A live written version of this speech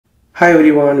Hi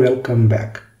everyone, welcome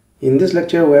back. In this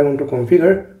lecture, we are going to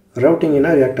configure routing in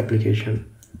a React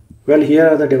application. Well, here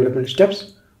are the development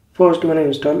steps. First, we want to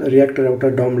install React Router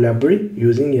DOM library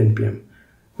using npm.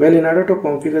 Well, in order to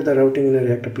configure the routing in a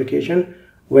React application,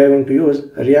 we are going to use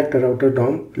React Router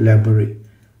DOM library.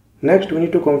 Next, we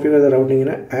need to configure the routing in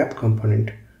an app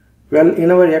component. Well, in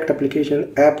our React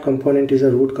application, app component is a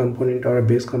root component or a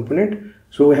base component.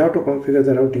 So we have to configure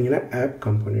the routing in an app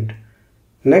component.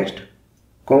 Next,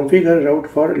 configure route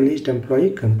for list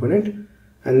employee component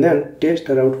and then test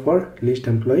route for list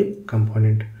employee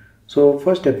component. So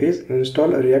first step is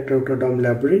install a React Router DOM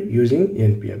library using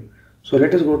npm. So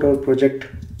let us go to our project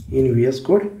in VS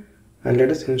Code and let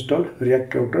us install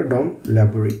React Router DOM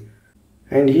library.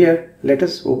 And here let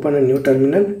us open a new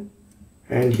terminal,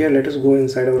 and here let us go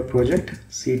inside our project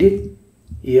cd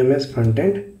ems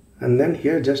frontend, and then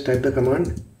here just type the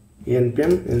command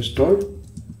npm install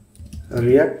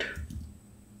React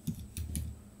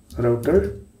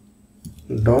Router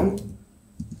DOM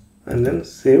and then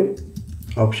save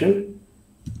option,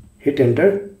 hit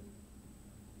enter.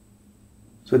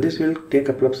 So this will take a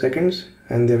couple of seconds,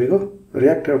 and there we go.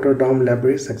 React Router DOM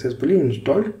library is successfully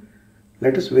installed.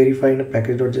 Let us verify in a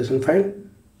package.json file.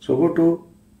 So go to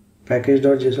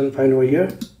package.json file over here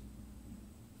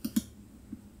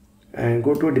and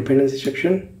go to dependency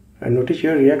section, and notice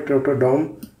here React Router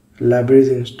DOM library is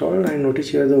installed, and notice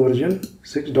here the version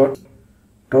 6.12.1.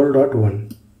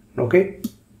 okay,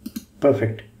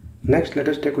 perfect. Next, let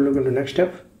us take a look into next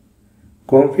step,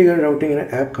 configure routing in an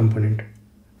app component.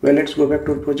 Well, let's go back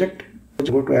to our project,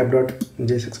 go to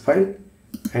app.jsx file,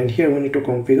 and here we need to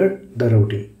configure the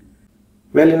routing.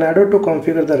 Well, in order to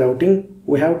configure the routing,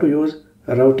 we have to use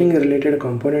routing related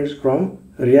components from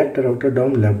React Router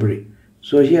DOM library.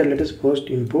 So here let us first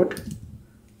import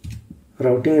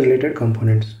routing related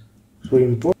components. So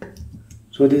import,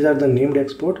 so these are the named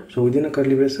export. So within a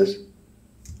curly braces,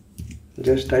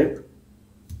 just type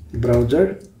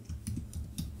browser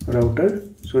router.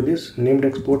 So this named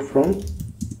export from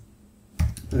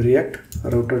React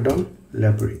Router DOM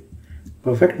library.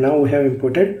 Perfect. Now we have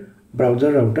imported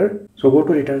browser router. So go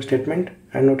to return statement,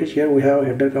 and notice here we have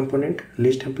header component,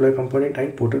 list employee component,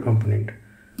 and footer component.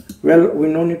 Well, we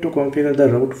no need to configure the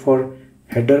route for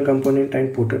header component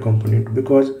and footer component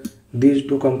because these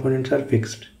two components are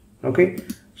fixed. Okay,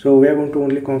 so we are going to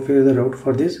only configure the route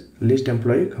for this list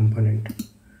employee component.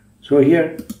 So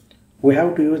here we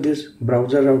have to use this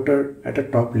browser router at a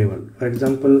top level. For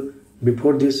example,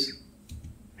 before this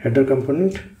header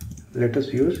component, let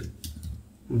us use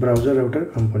browser router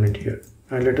component here,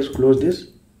 and let us close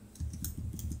this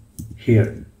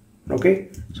here. Okay,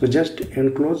 so just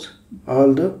enclose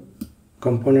all the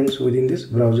components within this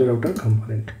browser router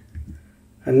component.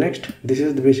 And next, this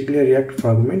is basically a React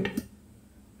fragment,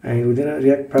 and within a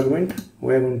React fragment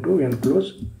we are going to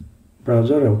enclose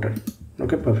browser router.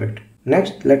 Okay, perfect.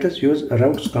 Next, let us use a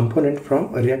routes component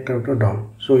from React Router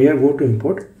DOM. So here go to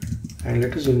import, and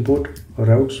let us import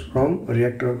routes from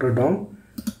React Router DOM,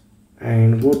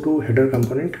 and go to header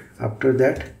component. After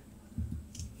that,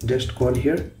 just call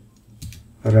here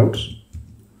routes.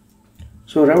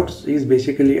 So routes is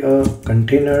basically a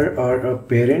container or a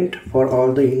parent for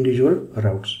all the individual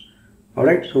routes.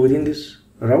 Alright, so within this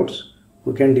routes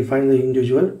we can define the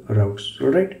individual routes.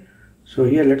 Alright, so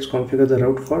here let's configure the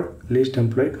route for list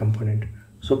employee component.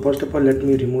 So first of all, let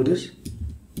me remove this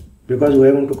because we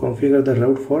are going to configure the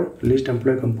route for list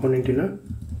employee component in a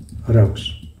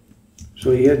routes.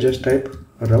 So here just type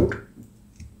route.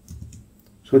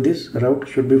 So this route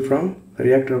should be from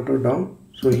React Router DOM.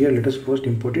 So here let us first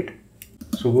import it.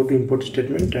 So go to import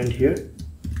statement, and here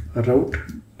route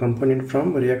component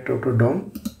from React Router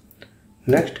DOM.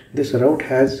 Next, this route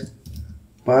has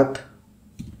path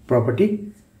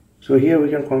property. So here we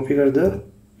can configure the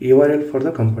URL for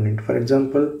the component. For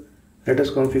example, let us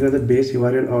configure the base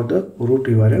URL or the root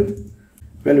URL.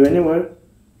 Well, whenever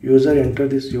user enter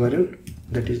this URL,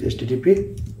 that is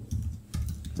http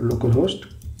localhost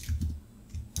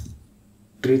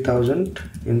 3000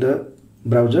 in the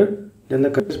browser, then the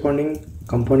corresponding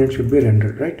component should be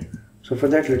rendered, right? So for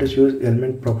that, let us use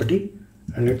element property,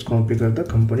 and let's configure the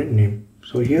component name.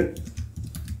 So here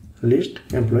list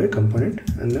employee component,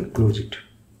 and then close it.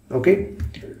 Okay,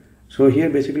 so here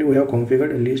basically we have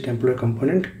configured a list employee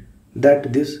component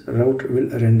that this route will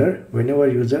render whenever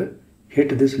user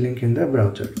hit this link in the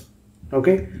browser.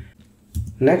 Okay,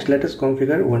 next let us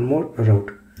configure one more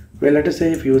route. Well, let us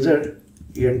say if user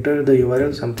enter the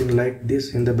URL something like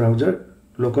this in the browser,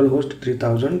 localhost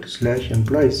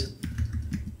 3000/employees,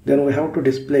 then we have to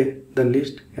display the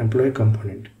list employee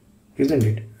component, isn't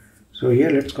it? So here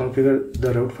let's configure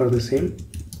the route for the same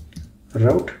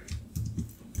route,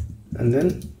 and then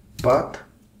path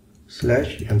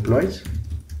 / employees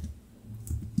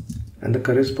and the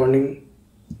corresponding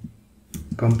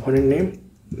component name,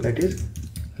 that is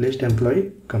list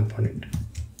employee component.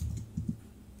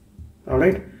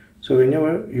 Alright, so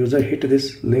whenever user hit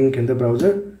this link in the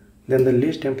browser, then the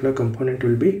list employee component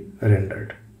will be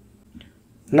rendered.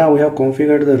 Now we have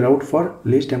configured the route for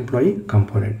list employee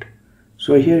component.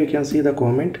 So here you can see the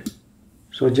comment.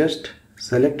 So just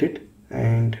select it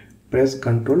and press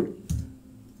Ctrl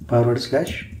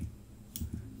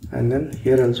 / and then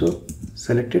here also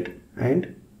select it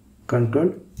and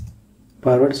Ctrl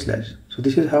 /. So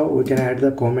this is how we can add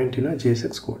the comment in a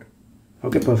JSX code.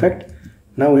 Okay, perfect.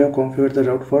 Now we have configured the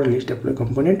route for list employee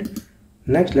component.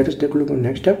 Next, let us take a look at the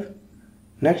next step.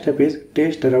 Next step is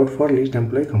test the route for list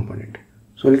employee component.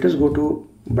 So let us go to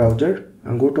browser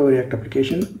and go to our React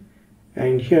application,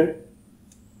 and here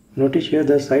notice here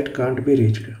the site can't be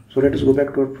reached. So let us go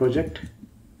back to our project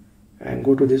and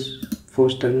go to this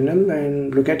first terminal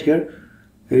and look at here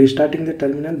restarting the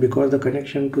terminal because the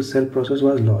connection to cell process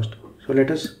was lost. So let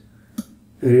us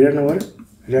rerun our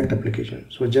React application.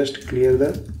 So just clear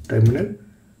the terminal.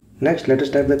 Next, let us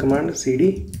type the command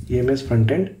cd ems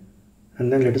frontend,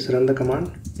 and then let us run the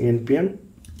command npm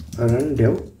run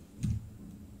dev.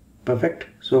 Perfect.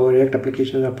 So our React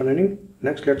application is up and running.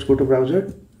 Next, let's go to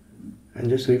browser and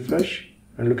just refresh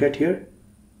and look at here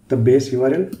the base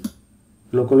URL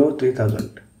localhost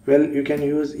 3000. Well, you can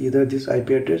use either this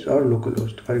IP address or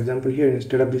localhost. For example, here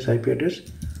instead of this IP address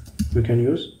we can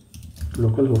use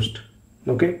localhost.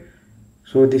 Okay,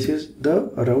 so this is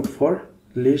the route for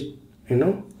list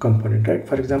component, right?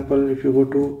 For example, if you go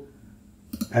to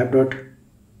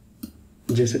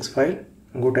app.jsx file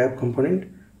and go to app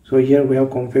component, so here we have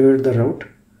configured the route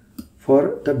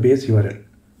for the base URL.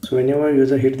 So whenever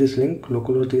user hit this link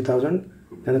localhost 3000,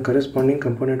 then the corresponding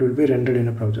component will be rendered in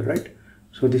a browser, right?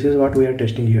 So this is what we are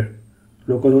testing here.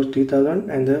 Localhost 3000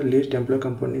 and the list employee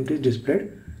component is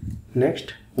displayed.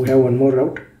 Next, we have one more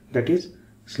route, that is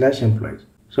 /employees.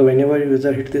 So whenever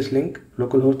user hit this link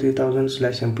localhost 3000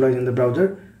 /employees in the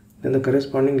browser, then the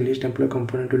corresponding list employee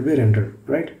component will be rendered,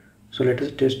 right? So let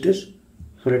us test this.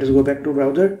 So let us go back to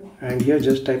browser and here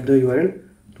just type the URL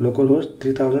localhost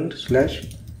 3000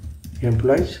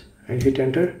 /employees and hit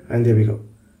enter, and there we go.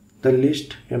 The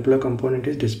list employee component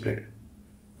is displayed.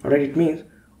 Alright, it means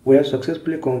we have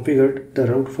successfully configured the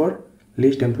route for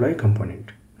list employee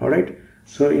component. Alright,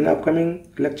 so in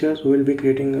upcoming lectures we will be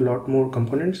creating a lot more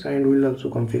components and we will also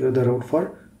configure the route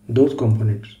for those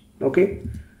components. Okay,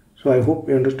 so I hope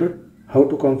you understood how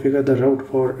to configure the route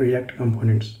for React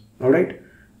components. Alright,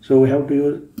 so we have to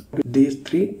use these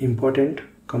three important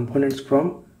components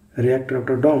from React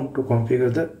Router DOM to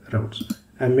configure the routes,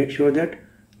 and make sure that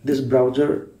this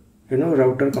browser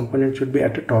router component should be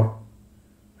at the top.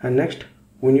 And next,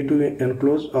 we need to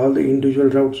enclose all the individual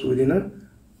routes within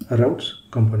a routes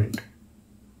component.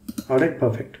 Alright,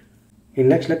 perfect. In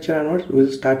next lecture onwards, we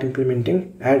will start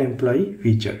implementing add employee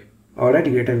feature. Alright,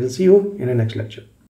 great. I will see you in the next lecture.